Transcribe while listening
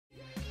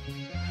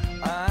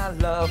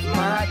love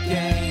my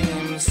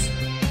games.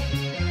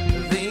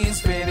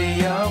 These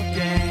video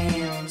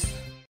games.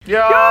 Yo,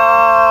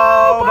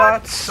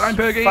 bats! I'm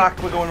Bergie.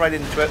 Fuck, we're going right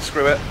into it.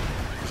 Screw it.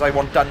 Because I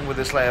want done with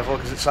this level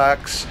because it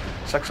sucks.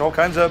 Sucks all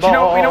kinds of balls. Do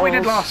you know what we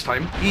did last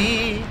time?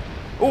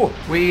 Oh,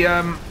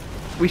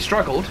 we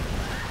struggled.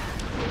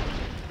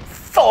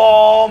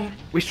 Form.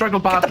 We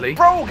struggled badly.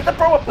 Get the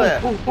bro up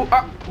there.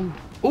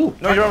 Oh,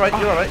 no, you're alright.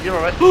 You're alright. You're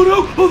alright. Oh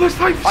no! Oh, there's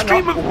live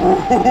stream of.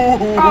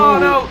 Oh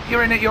no!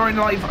 You're in it. You're in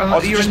live.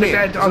 You're in the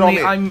dead.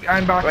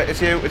 I'm back. Right,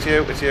 it's you.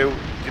 You're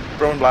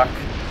bro in black.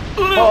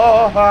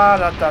 Oh,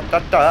 da da da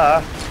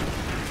da.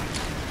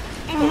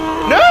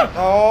 No!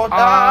 Oh,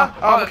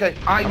 okay.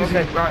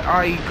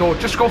 I go.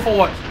 Just go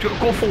forward.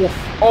 Go forth.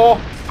 Oh,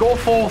 go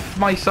forth,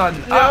 my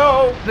son.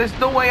 No! There's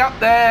no way up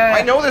there.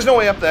 I know there's no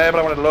way up there, but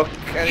I want to look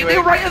anyway.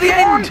 You're right at the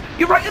end.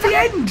 You're right at the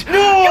end.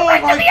 No! You're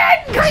right at the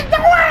end. I know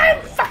where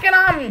I'm fucking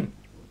on.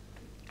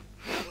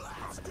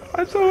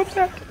 I'm so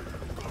upset.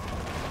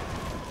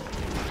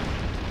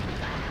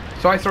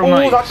 So I throw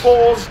knives. That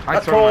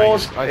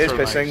pause is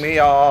pissing me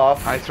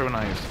off. I throw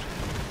knives.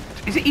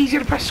 Is it easier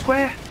to press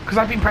square? Because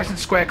I've been pressing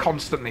square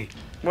constantly.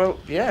 Well,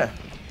 yeah.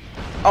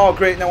 Oh,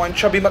 great, now I'm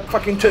chubby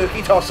McFucking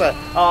turkey tosser.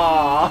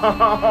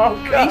 Oh,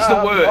 he's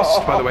the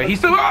worst, by the way.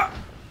 He's the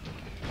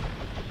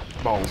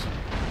balls.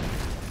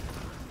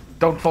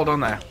 Don't fall down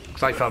there,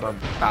 because I fell down.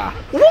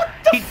 What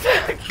the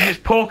fuck? He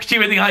just poked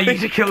you in the eye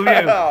to kill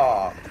you.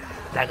 Oh.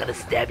 I'm gonna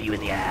stab you in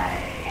the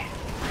eye.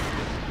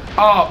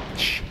 Oh,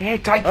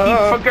 shit, I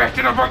keep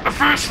forgetting about the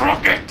first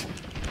rocket.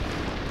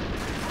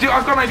 Dude,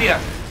 I've got an idea.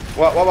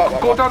 What?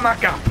 Go down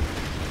that gap.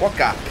 What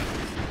gap?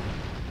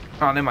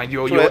 Oh, never mind. You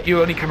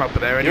only come up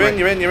there anyway.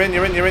 You're in.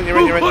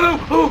 Oh no!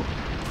 Oh.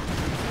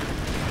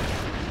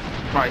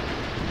 Right.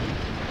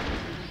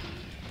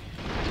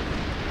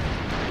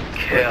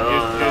 Kill.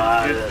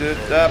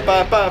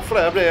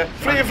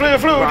 Flee,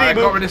 I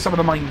got rid of some of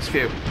the mines for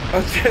you.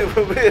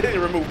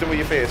 You removed them with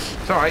your face.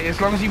 It's alright,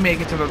 as long as you make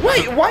it to the...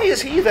 Wait, why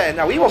is he there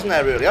now? He wasn't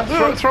there earlier.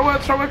 Throw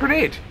a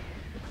grenade.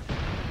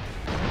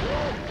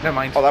 Never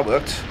mind. Oh, that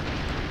worked.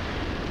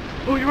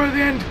 Oh, you're right at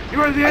the end.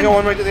 I know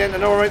I'm right at the end.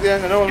 You're right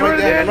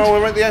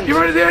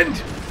at the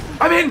end.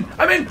 I'm in.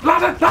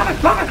 Ladder.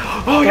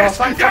 Oh, yes.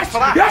 Thanks for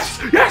that.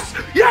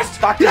 Yes.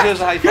 That deserves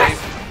a high five.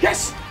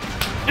 Yes.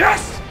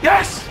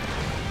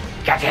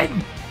 Get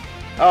in.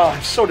 Oh,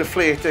 I'm so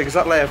deflated because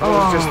that level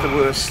was just the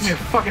worst. Give me a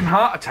fucking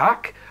heart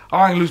attack. Oh,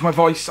 I'm going to lose my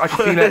voice. I can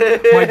feel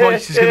it. My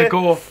voice is going to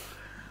go.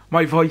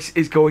 My voice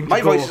is going to go.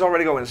 My voice is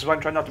already going. This is why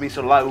I'm trying not to be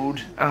so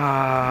loud.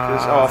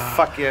 Oh,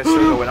 fuck yeah, it's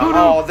still going on.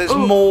 No. Oh, there's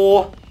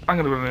more. I'm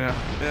going to go in there.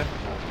 Yeah.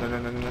 No.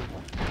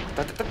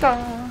 Da.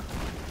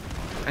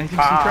 Anything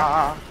secret?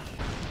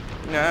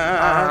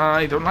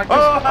 I don't like this.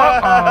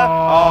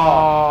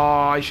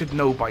 I should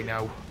know by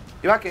now.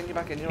 You're back in.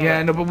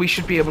 Yeah, no, but we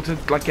should be able to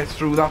get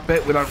through that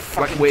bit without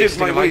fucking wasting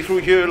my way through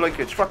here like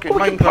it's fucking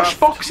we can Minecraft. push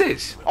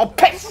boxes. Oh,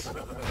 piss!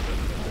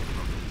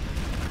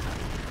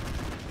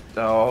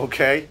 Oh,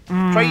 okay.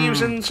 Try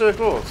using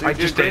circle. I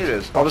just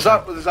did. Oh, is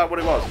that what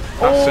it was?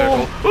 That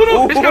circle. Oh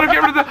no! It's gonna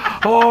get rid of the.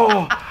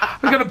 Oh,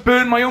 I'm gonna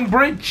burn my own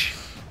bridge.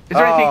 Is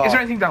there anything? Is there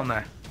anything down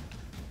there?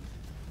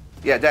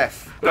 Yeah,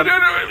 death. Don't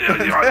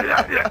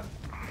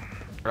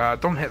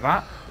hit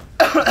that.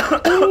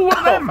 Oh, what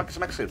of them? Fuck, it's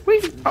Mexican.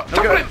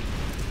 Topple him.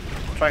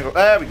 Triangle.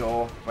 There we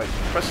go. Right,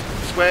 press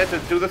square to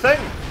do the thing.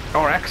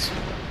 Or X.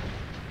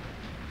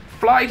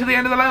 Fly to the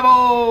end of the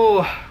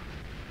level.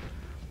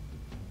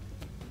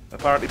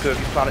 Apparently,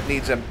 Perky's planet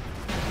needs him.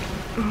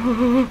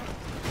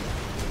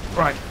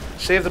 Right.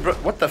 Save the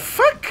what the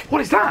fuck?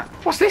 What is that?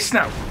 What's this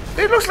now?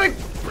 It looks like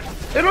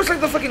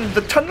the fucking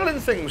tunneling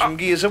things from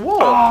Gears of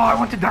War. Oh, I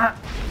wanted that.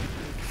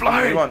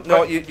 Fly. You want?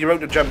 No, you're out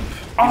to jump.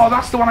 Oh,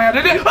 that's the one I had.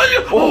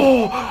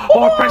 Oh,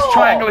 I pressed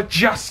triangle at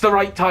just the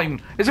right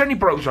time. Is there any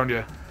bros around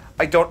you?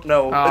 I don't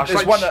know.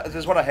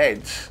 There's one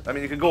ahead. I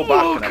mean, you can go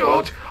back. Oh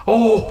god.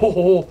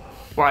 Oh.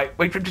 Right,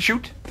 wait for him to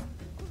shoot.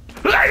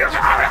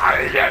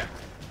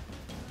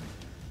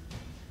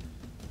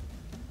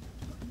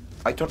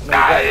 I don't know.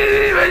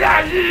 I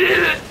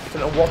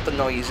don't know what the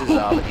noises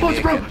are that you're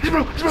making. It's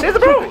bro. Save the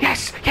bro.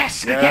 Yes.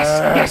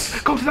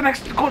 Go to the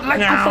next. Go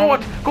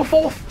forward. Go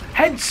forth.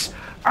 Hence.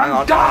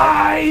 And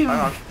dive! Hang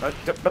on.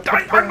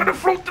 I'm gonna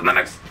float to the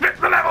next bit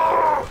of the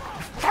level!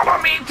 Follow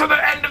me to the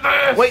end of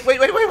this! Wait,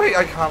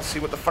 I can't see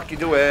what the fuck you're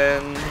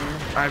doing.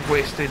 I've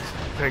wasted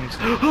things.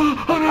 Oh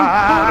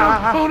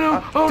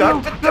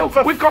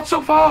no! We've got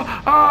so far!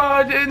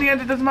 In the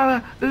end it doesn't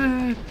matter.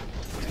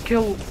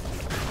 Kill.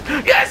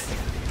 Yes!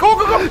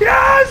 Go!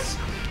 Yes!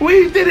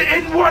 We did it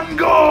in one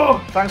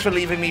go! Thanks for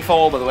leaving me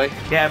fall, by the way.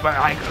 Yeah, but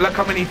look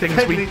how many things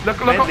we...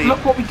 Look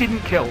what we didn't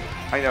kill.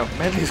 I know,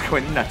 Medley's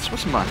going nuts.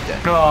 What's the matter?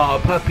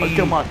 Oh, puppy. What's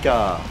the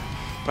matter?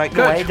 Right,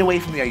 go head away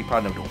from the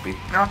iPad now, don't be.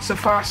 That's a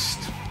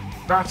fast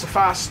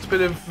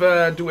bit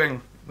of doing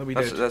that we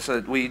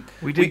did.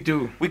 We did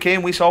do. We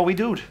came, we saw, we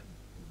doed.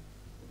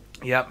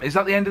 Yeah, is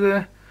that the end of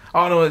the...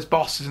 Oh no, it's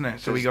boss, isn't it?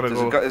 So we gotta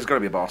go... There's gotta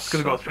be a boss. It's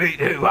gonna go 3,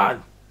 2,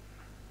 1.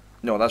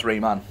 No, that's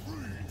Rayman.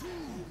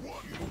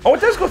 Oh,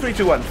 it does go 3,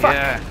 2, 1. Fuck.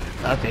 Yeah.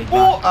 Okay,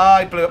 Oh,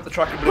 I blew up the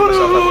truck and blew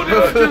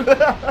myself up.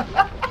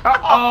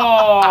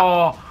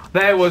 Oh,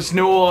 there was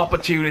no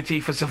opportunity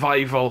for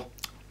survival.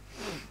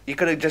 You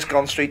could have just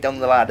gone straight down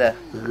the ladder.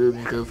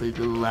 Go through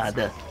the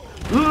ladder.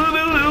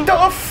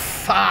 Oh,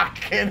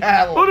 fucking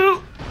hell. Oh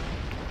no.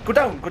 Go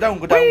down, go down,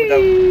 go down, go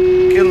down.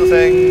 Kill the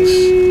things.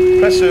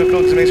 Press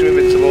circle to make you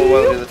invincible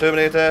while you're the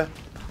Terminator.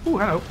 Oh,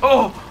 hello.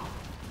 Oh.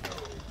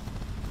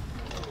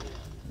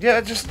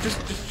 Yeah, just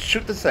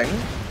shoot the thing.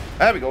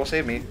 There we go,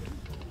 save me.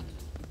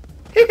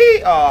 Hee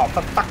hee! Oh,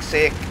 for fuck's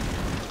sake.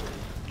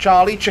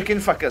 Charlie Chicken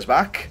Fucker's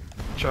back.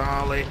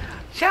 Charlie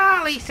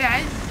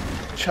says.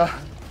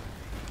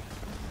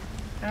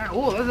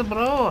 Oh, there's a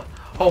bro.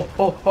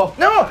 Oh.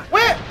 No,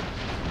 where?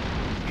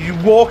 You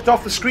walked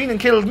off the screen and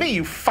killed me,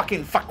 you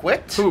fucking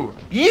fuckwit. Who?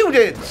 You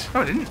did.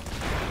 No, I didn't.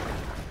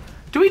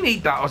 Do we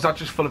need that, or is that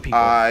just full of people?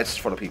 It's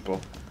full of people,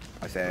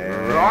 I think.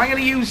 I'm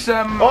gonna use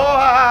I'm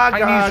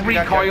gonna use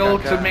recoil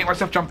to make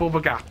myself jump over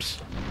gaps.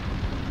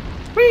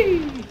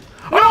 Whee!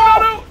 Oh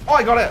no! Oh,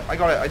 I got it. I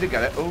did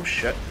get it. Oh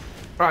shit.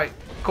 Right,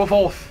 go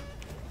forth.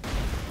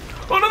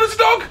 Oh no, there's a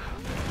dog!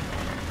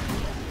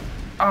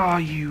 Are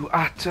you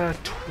at a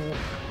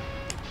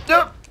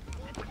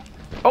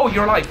Oh,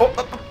 you're alive.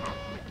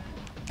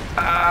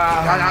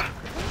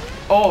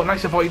 Oh,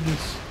 nice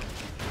avoidance.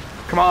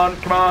 Come on.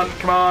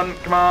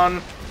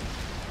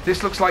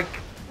 This looks like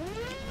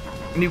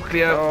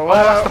nuclear. Oh,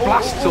 that's the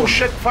blast zone.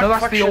 Shit, no,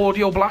 that's the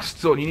audio blast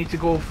zone. You need to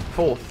go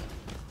forth.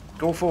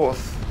 Go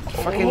forth.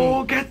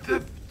 Oh, get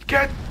the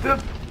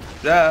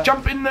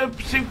jump in the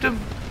suit of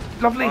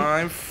lovely.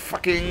 I'm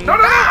fucking. No!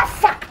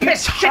 Fuck!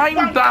 Piss!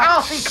 Timed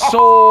that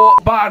so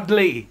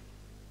badly.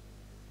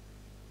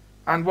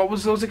 And what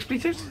was those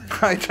expletives?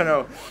 I don't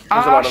know.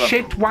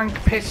 Shit, wank,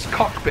 piss,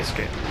 cock,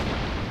 biscuit.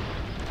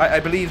 I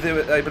believe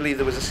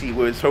there was a C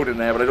word thrown in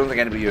there, but I don't think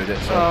anybody heard it.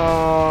 So.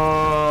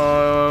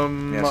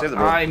 Yeah, save the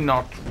bro. I'm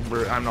not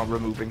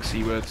removing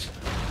C words.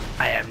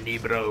 I am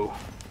Nebro.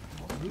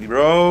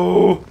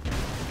 Nebro.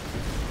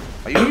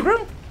 Are you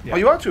Nebro? Yeah. Oh,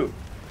 you are too.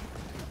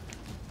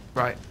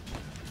 Right.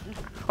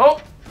 Oh!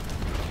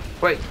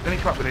 Wait, let me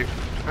come up with you.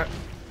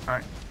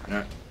 Alright.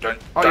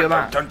 Oh, you're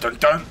that.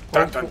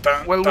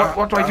 Well,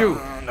 what do I do?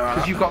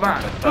 Because you've got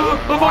that.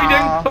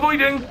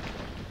 Avoiding!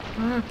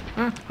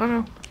 Oh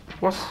no.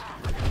 What's...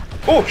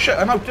 Oh shit,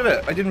 I'm out of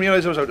it. I didn't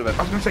realise I was out of it.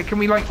 I was going to say, can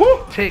we like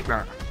take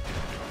that?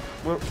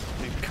 Well,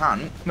 you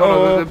can.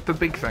 No, the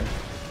big thing.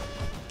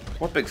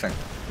 What big thing?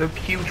 The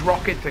huge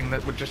rocket thing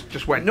that would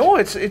just went. No,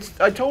 it's.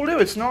 I told you,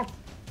 it's not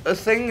a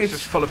thing. It's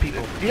just full of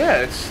people.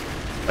 Yeah, it's.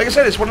 Like I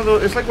said, it's one of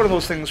those. It's like one of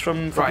those things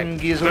from fucking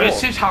Gears of War.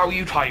 This is how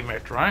you time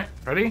it, right?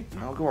 Ready?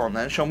 I'll go on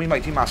then. Show me,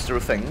 mighty master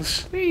of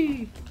things.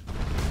 Whee!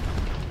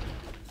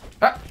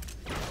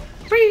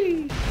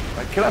 Whee!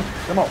 Right, kill him.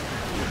 Come on.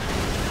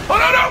 Oh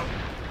no!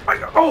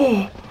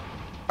 Oh!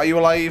 Are you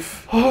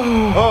alive?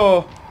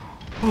 Oh!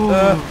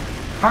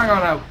 Hang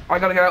on now. I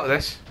gotta get out of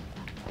this.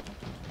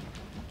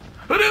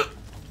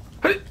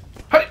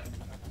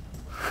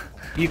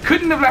 You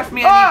couldn't have left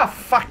me any.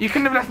 Fuck! You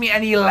couldn't have left me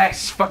any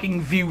less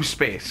fucking view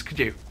space, could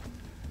you?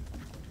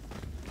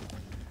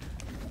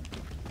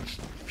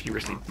 Just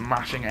furiously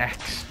mashing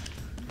X.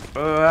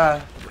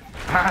 I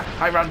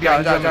ran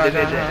behind him.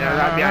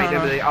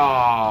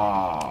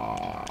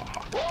 Oh!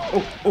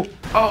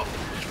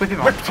 Just whip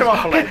him off. Whipped him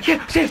off a ledge.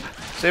 Yeah, save!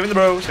 Saving the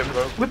bro.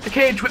 Whip the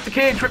cage! Right,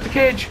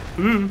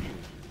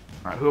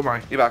 who am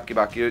I? You're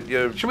back.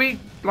 You're. Should we,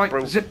 like,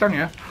 zip down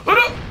here?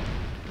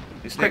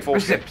 You Quick,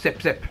 zip.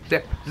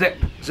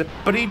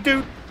 Zippity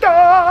doo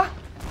da.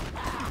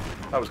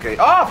 That was gay.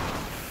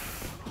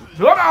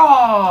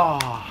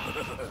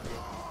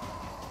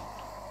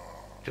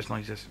 Just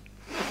noises.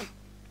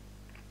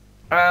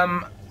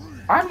 I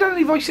haven't done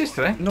any voices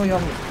today. No, you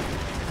haven't.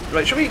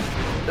 Right, should we?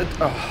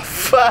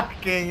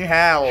 Fucking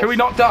hell! Should we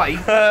not die?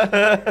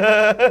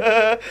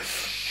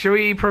 Should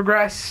we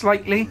progress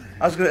slightly?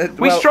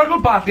 We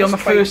struggled badly on the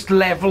first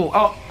level.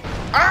 Fuck!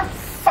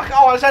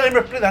 Oh, I was Ellen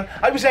Ripley then.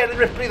 I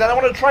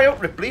want to try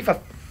out Ripley for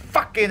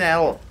fucking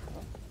hell.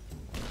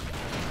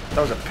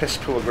 That was a piss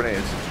poor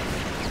grenade.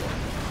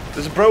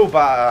 There's a bro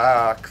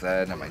back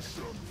there. Never mind.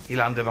 He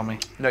landed on me.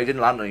 No, he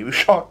didn't land on me. He was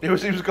shot. He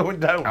was going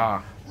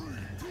down.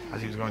 As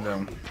he was going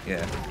down.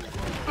 Yeah.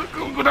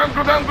 Go down.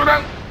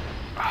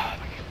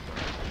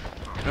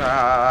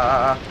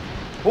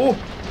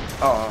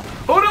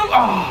 Oh no!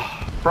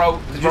 Bro.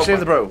 Did you save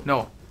the bro?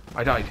 No,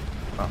 I died.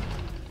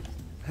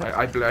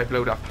 I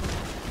blowed up.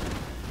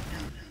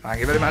 Thank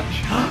you very much.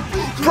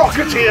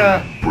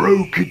 Broketeer!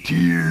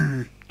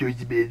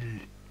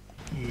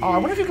 I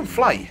wonder if you can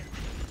fly.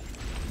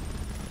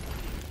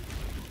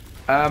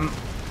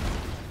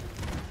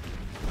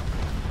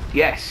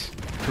 Yes,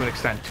 to an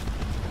extent.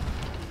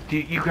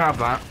 You can have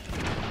that.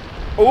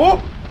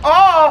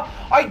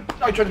 I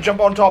tried to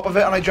jump on top of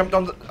it and I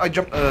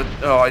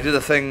did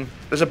a thing.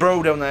 There's a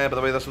bro down there, by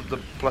the way, that's what the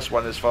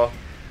 +1 is for.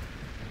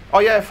 Oh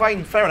yeah,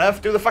 fine, fair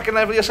enough. Do the fucking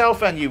level yourself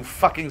then, you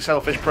fucking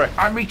selfish prick.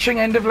 I'm reaching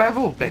end of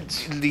level,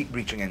 bits.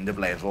 Reaching end of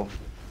level.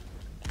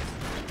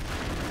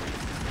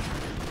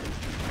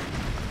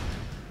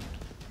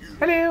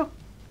 Hello.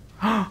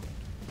 Who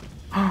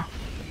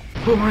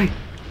am I?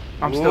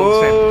 I'm still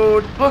the same.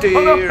 Oh, dear.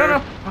 Oh,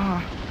 no.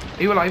 Are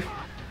you alive?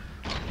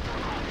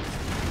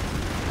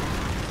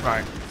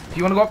 Right. Do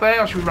you want to go up there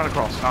or should we run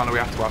across? Oh no, we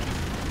have to go up.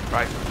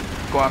 Right.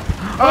 Go up.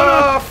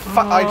 Oh,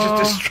 fuck. I just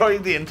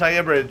destroyed the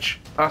entire bridge.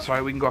 That's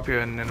right, we can go up here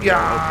and then...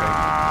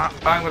 Yeah.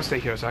 Okay. I'm going to stay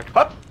here a sec.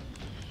 Up.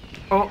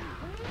 Oh.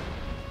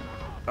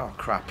 Oh,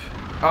 crap.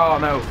 Oh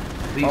no.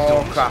 These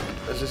don't. Crap.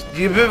 This is...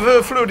 You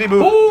floaty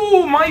boo.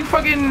 Oh, my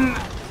fucking...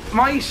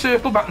 My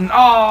circle button.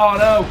 Oh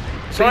no.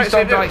 Sorry, Please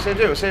don't die.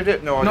 Saved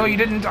it. No, you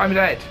didn't. I'm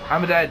dead.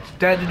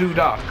 Dead to do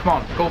that.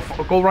 Come on,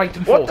 go right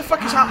and forth. What the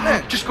fuck is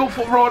happening? Just go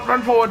forward,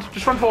 run forward.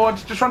 Just run forward.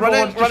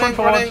 Run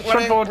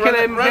forward. Kill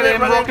him.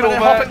 Rock it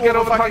over. Get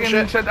over the fucking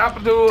shit. Up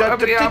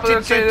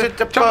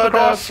the jump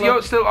across. Yo,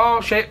 still.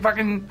 Oh shit.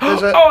 Fucking.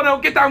 Oh no.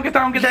 Get down.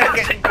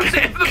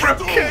 Save the bro.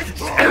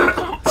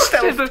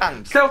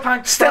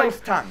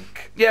 Stealth tank.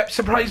 Yep.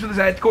 Surprise with his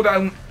head. Go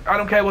down. I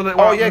don't care whether.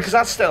 Oh yeah, because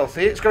that's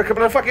stealthy. It's got a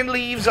couple of fucking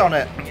leaves on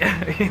it.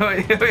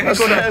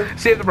 Go down.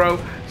 Save the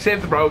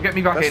bro. Get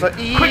me back in.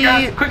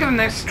 Quicker than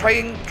this.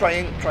 Trying.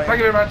 Thank you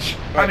very much.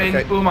 Right, I'm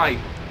in. Who am I?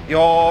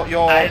 You're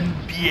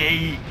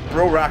NBA.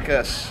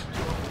 Broracus.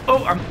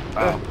 Oh, I'm.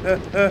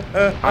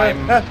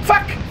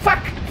 Fuck.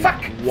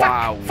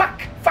 Wow.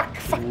 Fuck.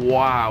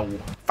 Wow.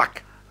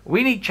 Fuck.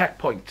 We need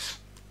checkpoints.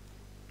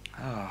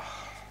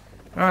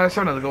 Alright, let's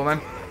have another go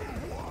then.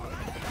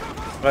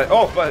 Right.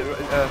 Oh, but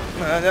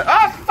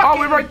fuck. Oh,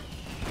 we're right.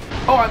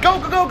 Oh, Go.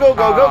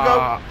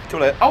 Too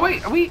late. Oh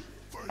wait, are we?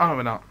 Oh,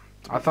 we're not.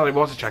 I thought it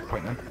was a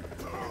checkpoint then.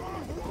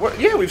 Well,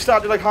 yeah, we've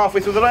started like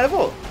halfway through the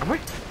level. Are we?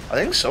 I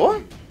think so.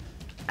 What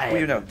do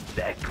you know?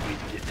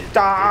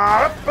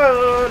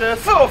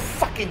 Oh,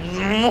 fucking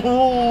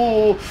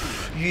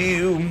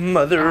you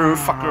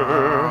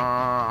motherfucker.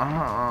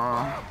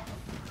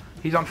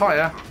 He's on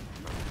fire.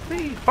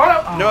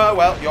 Oh no! No,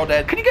 well, you're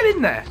dead. Can you get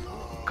in there?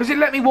 Because it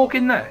let me walk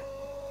in there.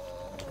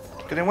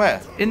 Get in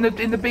where? In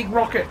the big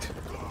rocket.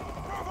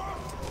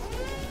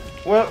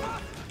 Well,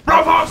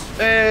 Broforce!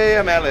 Hey,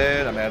 I'm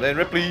Ellen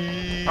Ripley.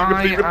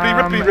 Ripley. A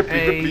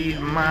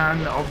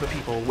man of the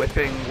people.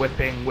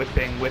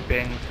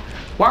 Whipping.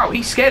 Wow,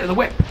 he's scared of the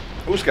whip.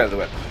 Who's scared of the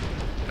whip?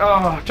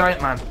 Oh,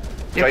 giant man.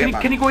 Yeah,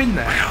 can you go in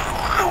there?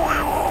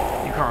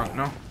 You can't,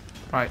 no?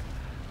 Right.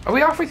 Are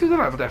we halfway through the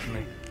level,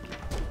 definitely?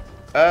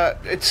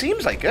 It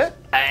seems like it.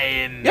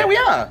 Yeah, we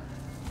are.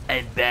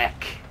 I'm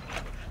back.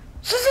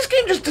 So does this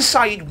game just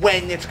decide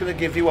when it's going to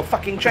give you a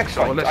fucking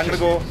checkpoint? I'm going to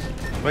go...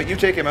 Right, you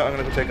take him out, I'm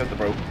going to go take out the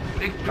bro.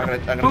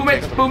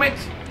 Boom it!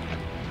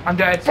 I'm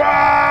dead.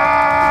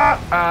 Fuck!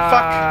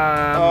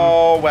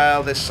 Oh,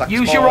 well, this sucks.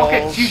 Use your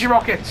rockets.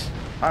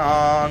 Hang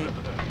on.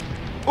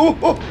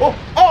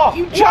 Oh!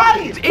 You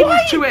jumped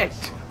into it!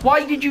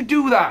 Why did you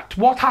do that?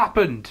 What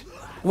happened?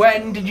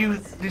 When did you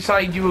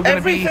decide you were going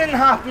to be... Everything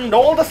happened,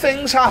 all the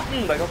things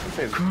happened. I got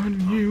confused.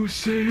 Can you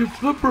save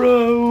the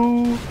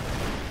bro?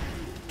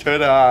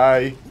 Should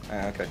I?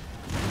 Okay.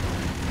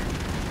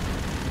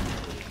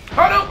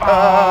 Oh no!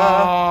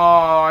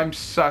 Oh, I'm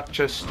such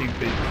a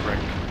stupid prick.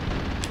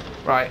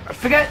 Right,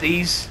 forget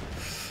these.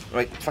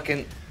 Right,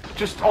 fucking...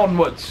 Just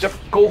onwards.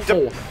 Go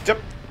forth.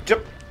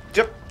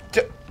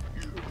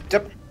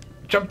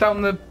 Jump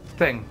down the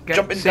thing.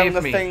 Jumping down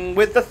the thing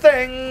with the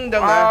thing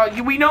down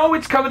there. We know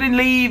it's covered in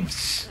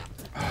leaves.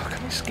 Oh,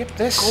 can we skip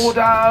this? Go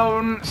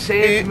down,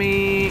 save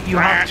me. You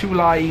have 2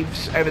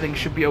 lives. Everything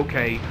should be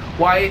okay.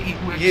 Why?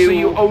 So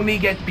you only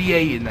get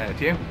BA in there,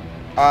 do you?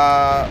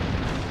 I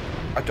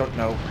don't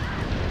know.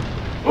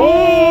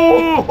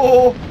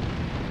 Oh!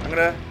 I'm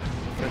gonna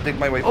dig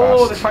my way past.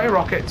 Oh, there's fire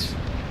rockets.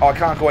 Oh, I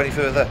can't go any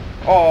further.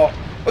 Oh,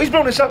 he's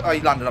blown us up. Oh,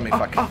 he landed on me.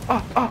 Fuck.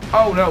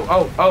 Oh no.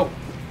 Oh.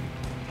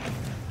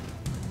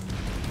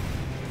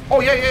 Oh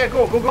yeah.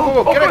 Go. Get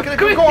it.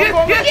 Go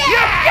on.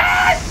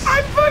 Yes!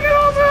 I'm fucking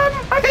awesome.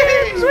 I'm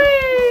getting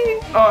sweet.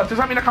 Oh, does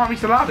that mean I can't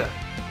reach the ladder?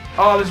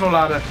 Oh, there's no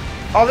ladder.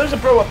 Oh, there's a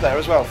bro up there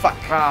as well. Fuck.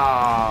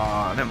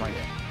 Ah, never mind.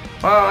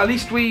 Well, at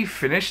least we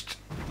finished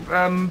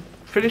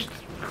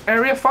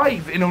Area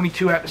 5 in only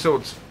 2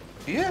 episodes.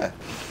 Yeah.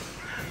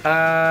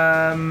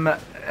 I'll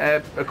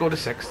go to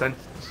 6 then.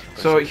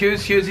 So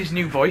here's his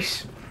new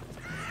voice.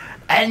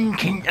 And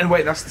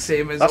wait, that's the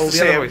same as all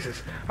the other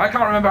voices. I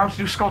can't remember how to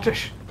do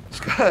Scottish.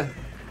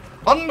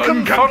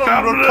 Unconfirmed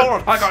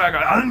reports. I got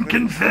it.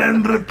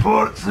 Unconfirmed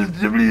reports of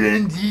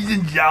WNTs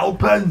in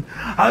Japan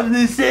have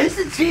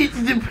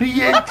necessitated a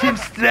preemptive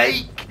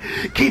strike.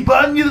 Keep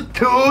on your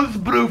toes,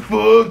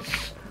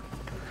 Broforce.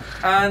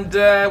 And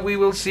we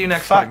will see you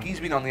next time. Fuck, he's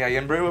been on the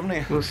Iron Brew, hasn't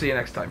he? We'll see you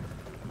next time.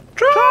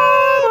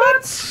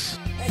 Xbox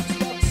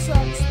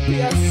sucks,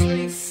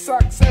 PS3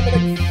 sucks,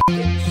 everything